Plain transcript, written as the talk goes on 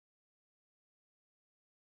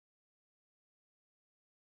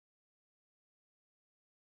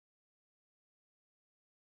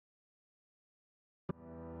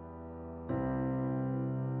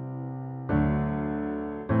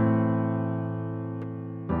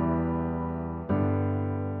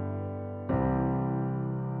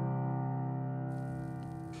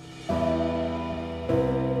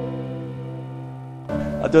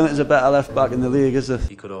don't think there's a better left back in the league, is there?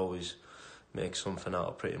 He could always make something out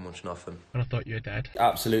of pretty much nothing. And I thought you were dead.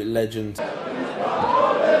 Absolute legend.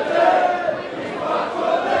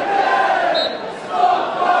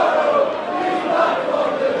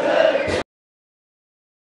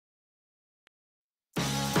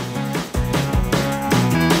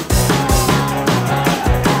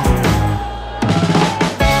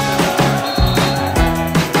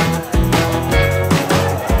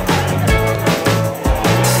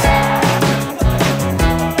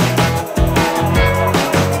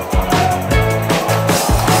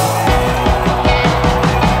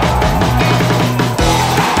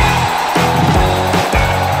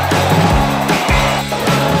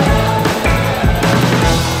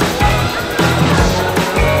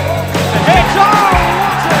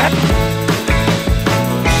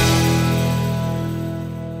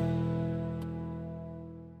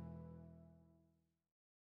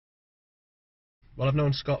 Well, I've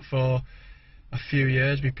known Scott for a few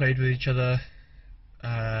years. We played with each other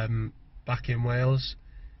back in Wales,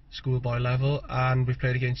 schoolboy level, and we've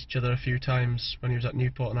played against each other a few times when he was at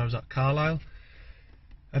Newport and I was at Carlisle.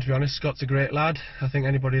 And to be honest, Scott's a great lad. I think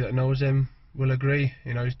anybody that knows him will agree.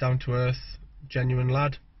 You know, he's down to earth, genuine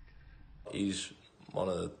lad. He's one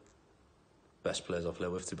of the best players I've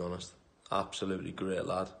played with, to be honest. Absolutely great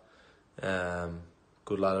lad.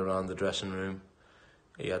 Good lad around the dressing room.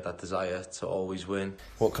 He had that desire to always win.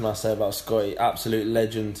 What can I say about Scotty? Absolute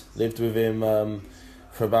legend. Lived with him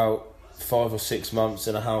for about 5 or 6 months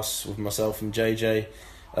in a house with myself and JJ.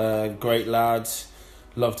 Great lad.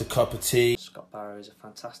 Loved a cup of tea. Scott Barrow is a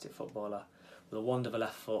fantastic footballer with a wonderful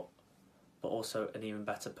left foot, but also an even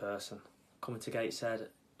better person. Coming to Gateshead,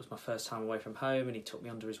 it was my first time away from home, and he took me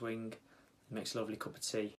under his wing. He makes a lovely cup of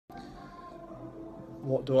tea.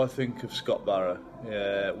 What do I think of Scott Barrow?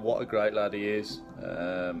 Yeah, what a great lad he is.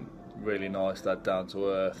 Really nice lad, down to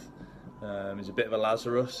earth. He's a bit of a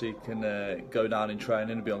Lazarus. He can go down in training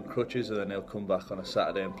and be on crutches, and then he'll come back on a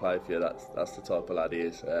Saturday and play for you. That's the type of lad he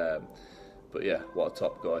is. But yeah, what a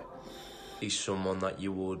top guy. He's someone that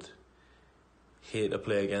you would hate to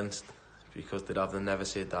play against because they'd have the never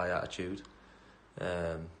say die attitude.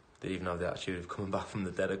 They'd even have the attitude of coming back from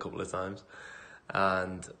the dead a couple of times.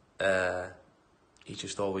 And he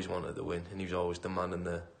just always wanted to win, and he was always demanding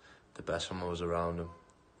the best from those around him,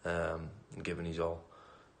 and giving his all.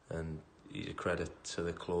 And he's a credit to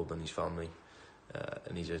the club and his family,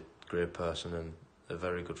 and he's a great person and a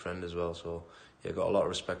very good friend as well. So yeah, got a lot of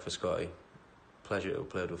respect for Scotty. Pleasure to have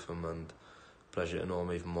played with him, and pleasure to know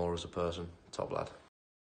him even more as a person. Top lad.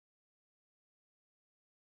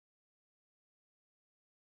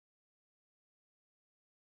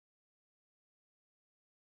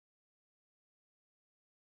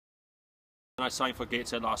 I signed for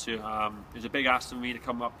Gateshead last year. It was a big ask for me to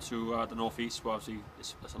come up to the northeast, where obviously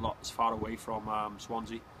it's far away from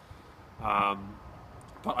Swansea.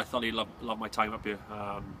 But I thoroughly love my time up here.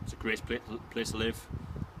 It's a great place to live,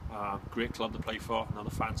 great club to play for. Now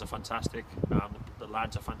the fans are fantastic, the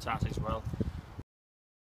lads are fantastic as well.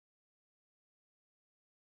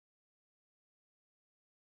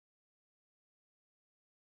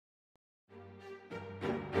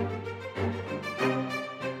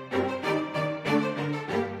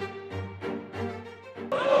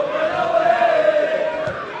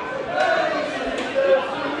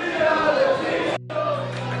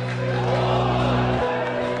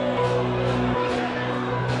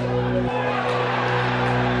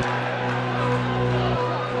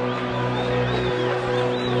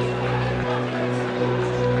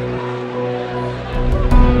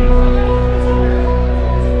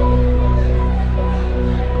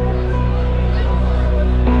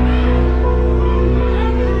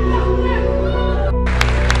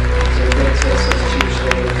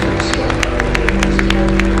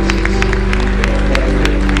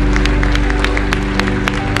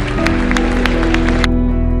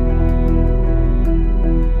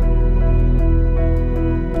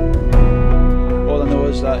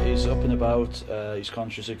 That he's up and about, he's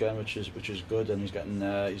conscious again, which is good, and he's getting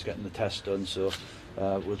the test done. So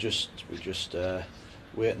we're just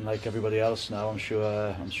waiting like everybody else now. I'm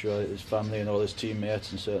sure his family and all his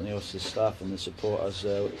teammates, and certainly us as staff and the supporters,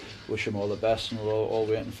 wish him all the best, and we're all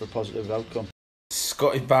waiting for a positive outcome.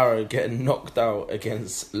 Scotty Barrow getting knocked out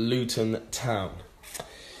against Luton Town.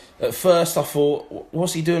 At first I thought,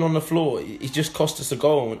 what's he doing on the floor? He just cost us a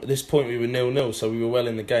goal. At this point we were 0-0, so we were well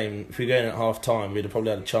in the game. If we were going at half time, we'd have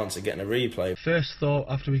probably had a chance of getting a replay. First thought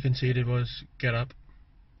after we conceded was, get up.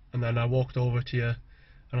 And then I walked over to you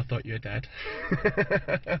and I thought you were dead.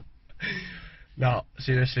 No,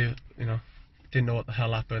 seriously, you know, didn't know what the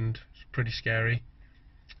hell happened. It was pretty scary.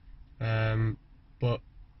 But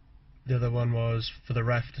The other one was for the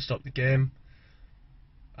ref to stop the game.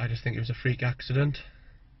 I just think it was a freak accident.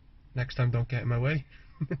 Next time, don't get in my way.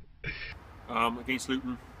 Against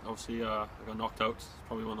Luton, obviously I got knocked out. It's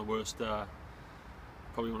probably one of the worst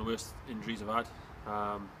injuries I've had.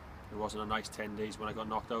 It wasn't a nice 10 days when I got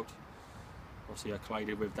knocked out. Obviously I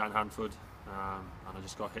collided with Dan Hanford, and I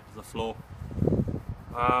just got hit to the floor.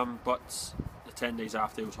 But the 10 days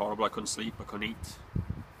after, it was horrible. I couldn't sleep, I couldn't eat.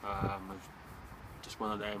 It was just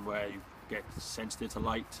one of them where you get sensitive to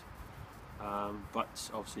light. But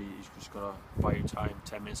obviously you just got to buy your time.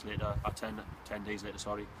 10 days later,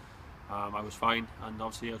 sorry. I was fine, and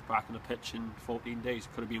obviously I was back on the pitch in 14 days.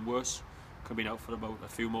 Could have been worse. Could have been out for about a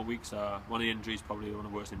few more weeks. One of the injuries, probably one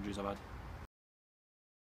of the worst injuries I've had.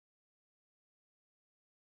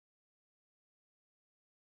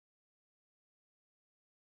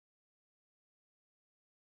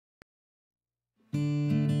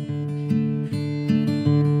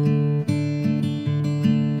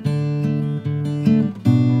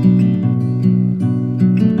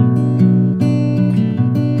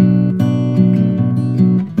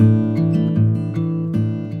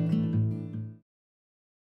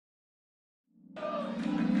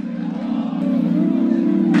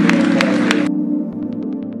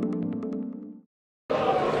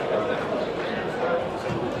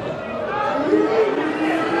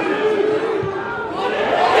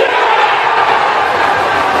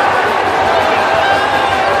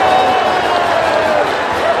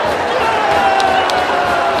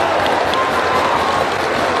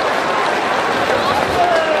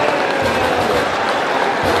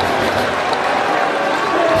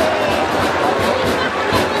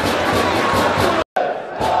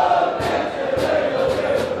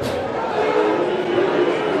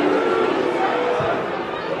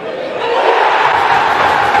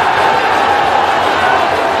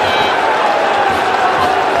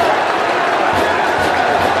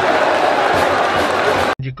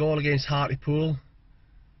 Your goal against Hartlepool,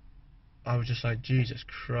 I was just like, Jesus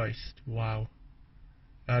Christ, wow.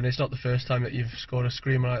 And it's not the first time that you've scored a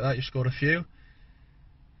screamer like that. You've scored a few,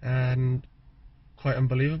 and quite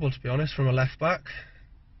unbelievable, to be honest, from a left back.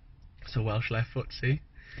 It's a Welsh left foot, see.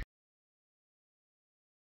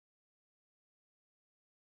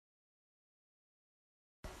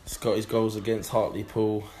 Scotty's goals against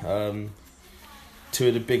Hartlepool, two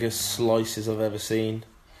of the biggest slices I've ever seen.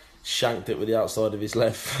 Shanked it with the outside of his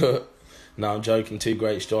left foot. No, I'm joking. 2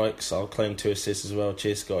 great strikes. I'll claim 2 assists as well.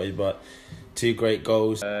 Cheers, Scotty. But 2 great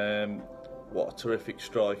goals. What a terrific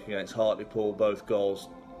strike against Hartlepool. Both goals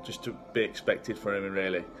just to be expected for him,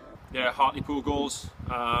 really. Yeah, Hartlepool goals.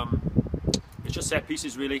 It's just set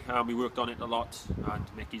pieces, really. We worked on it a lot, and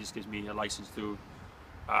Mickey just gives me a license to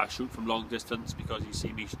shoot from long distance, because you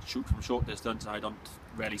see me shoot from short distance. I don't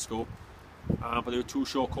rarely score. But there were 2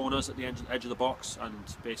 short corners at the edge of the box, and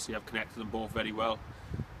basically I've connected them both very well.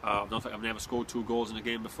 I don't think I've never scored 2 goals in a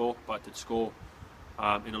game before, but I did score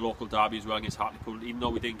in a local derby as well against Hartlepool. Even though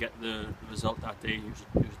we didn't get the result that day, it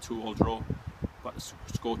was a 2-2 draw, but to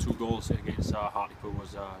score 2 goals against Hartlepool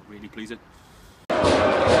was really pleasing.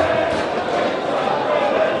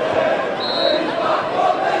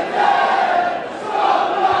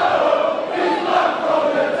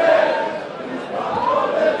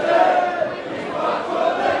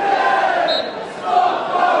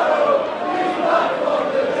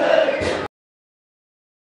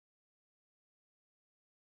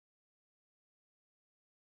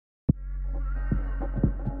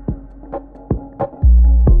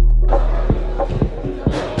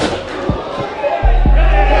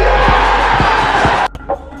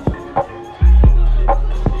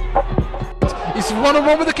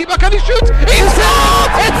 One-on-one with the keeper, can he shoot? He's out!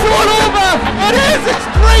 It's all over! It is! It's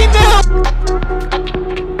 3-0.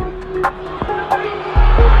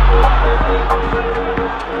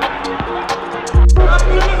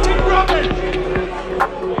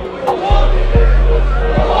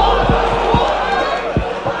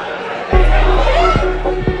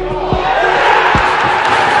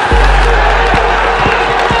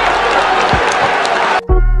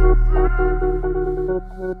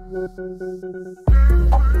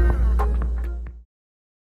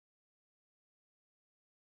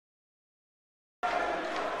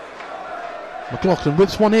 McLaughlin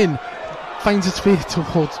whips one in, finds its way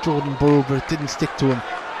towards Jordan Barrow, but it didn't stick to him.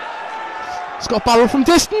 Scott Barrow from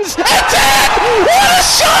distance, it's in! What a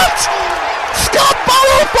shot! Scott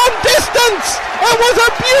Barrow from distance! It was a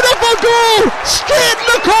beautiful goal! Straight in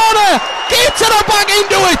the corner! Gated her back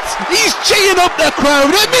into it! He's cheering up the crowd,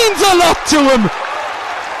 it means a lot to him!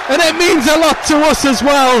 And it means a lot to us as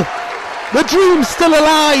well. The dream's still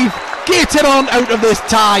alive. Gated on out of this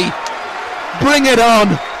tie. Bring it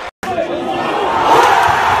on.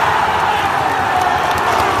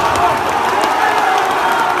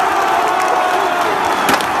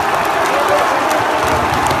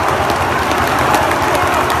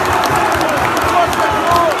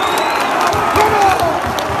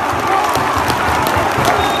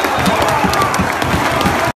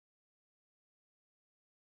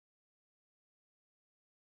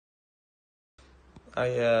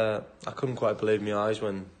 I couldn't quite believe my eyes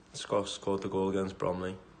when Scott scored the goal against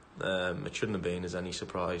Bromley. It shouldn't have been as any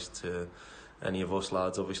surprise to any of us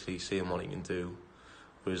lads, obviously, seeing what he can do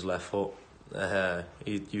with his left foot.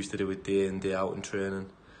 He used to do it day in, day out in training,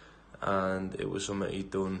 and it was something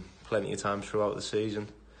he'd done plenty of times throughout the season.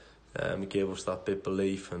 He gave us that bit of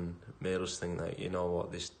belief and made us think that, you know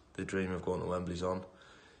what, the dream of going to Wembley's on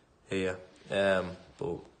here.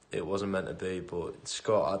 But it wasn't meant to be, but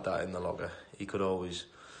Scott had that in the locker. He could always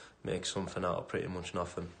make something out of pretty much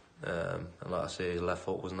nothing. And like I say, his left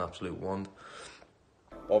foot was an absolute wand.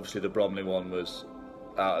 Obviously the Bromley one was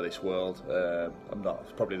out of this world.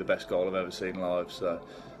 It's probably the best goal I've ever seen live, so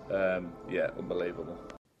yeah, unbelievable.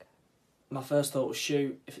 My first thought was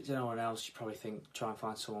shoot. If it's anyone else, you probably think try and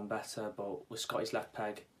find someone better, but with Scotty's left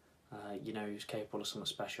peg, you know he was capable of something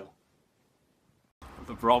special.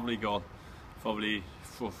 The Bromley goal, probably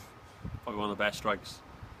one of the best strikes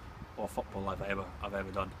or football I've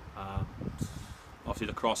ever done. Obviously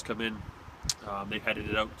the cross come in, they headed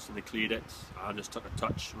it out and they cleared it. I just took a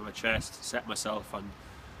touch with my chest, set myself, and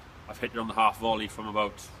I've hit it on the half volley from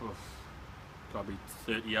about probably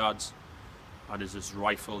 30 yards, and it's just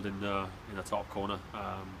rifled in the top corner.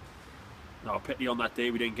 Now, pity on that day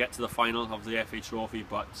we didn't get to the final of the FA Trophy,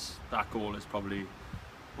 but that goal is probably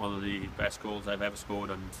one of the best goals I've ever scored,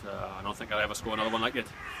 and I don't think I'll ever score another one like it.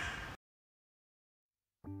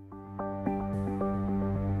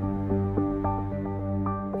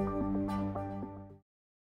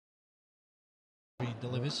 He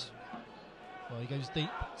delivers. Well, he goes deep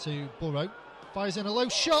to Barrow. Fires in a low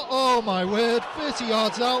shot. Oh my word! 30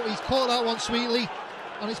 yards out. He's caught that one sweetly,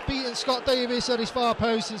 and it's beaten Scott Davis at his far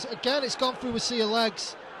post. Again, it's gone through a sea of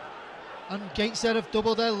legs. And Gateshead have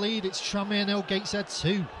doubled their lead. It's Tranmere 0, Gateshead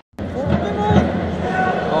 2. Oh,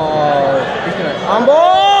 he's going to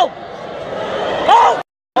handball! Oh!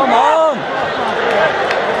 Come on!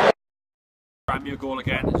 Tranmere goal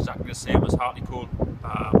again is exactly the same as Hartlepool.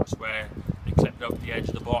 It's where they clipped out the edge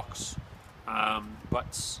of the box.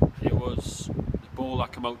 But it was the ball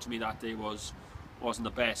that came out to me that day wasn't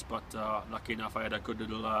the best. But lucky enough, I had a good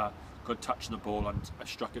little good touch on the ball and I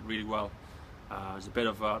struck it really well. There's a bit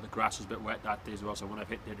of the grass was a bit wet that day as well, so when I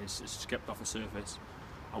hit it, it skipped off the surface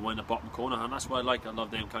and went in the bottom corner, and that's what I like. I love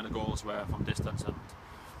them kind of goals where from distance,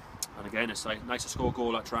 and again, it's like nice to score a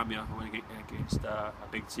goal at Tranmere when you get against a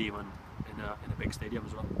big team and in a big stadium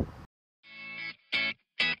as well.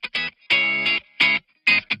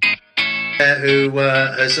 Who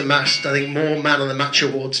has amassed, I think, more Man of the Match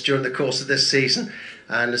awards during the course of this season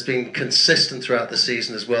and has been consistent throughout the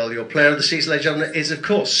season as well. Your player of the season, ladies and gentlemen, is of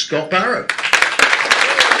course Scott Barrow.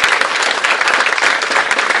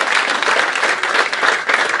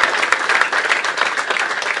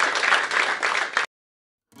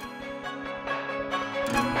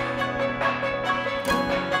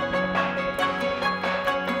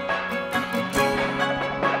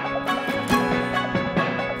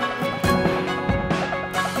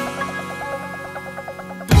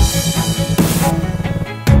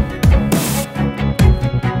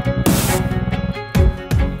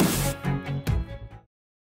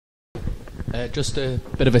 Just a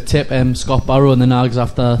bit of a tip, Scott Barrow and the Nags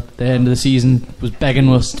after the end of the season was begging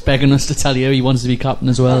us to tell you he wants to be captain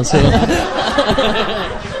as well. So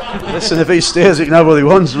listen, if he stays, he can have what he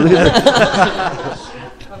wants. Really. I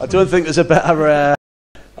don't think there's a better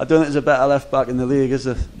left back in the league, is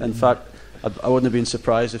there? In fact, I wouldn't have been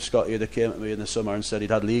surprised if Scotty had came to me in the summer and said he'd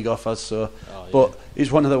had league offers. So, but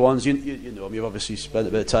he's one of the ones you know him. You've obviously spent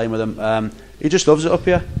a bit of time with him. He just loves it up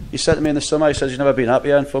here. He said to me in the summer, he says he's never been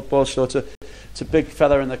happier in football. So it's a big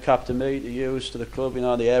feather in the cap to me, to use, to the club, you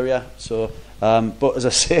know, the area. So, but as I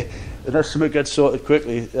say, unless something gets sorted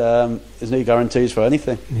quickly, there's no guarantees for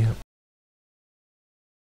anything. Yeah.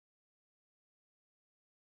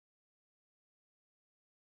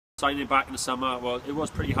 Signing back in the summer, well, it was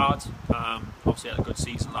pretty hard. Obviously, I had a good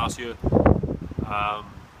season last year.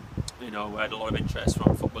 You know, we had a lot of interest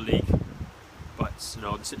from Football League, but you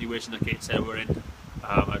know, the situation that Gateshead were in,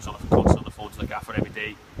 I was constantly on the phone to the gaffer every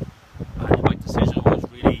day. And my decision was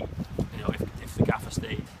really, you know, if the gaffer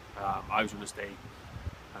stayed, I was going to stay.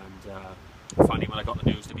 And finally, when I got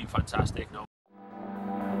the news, they've been fantastic. You know,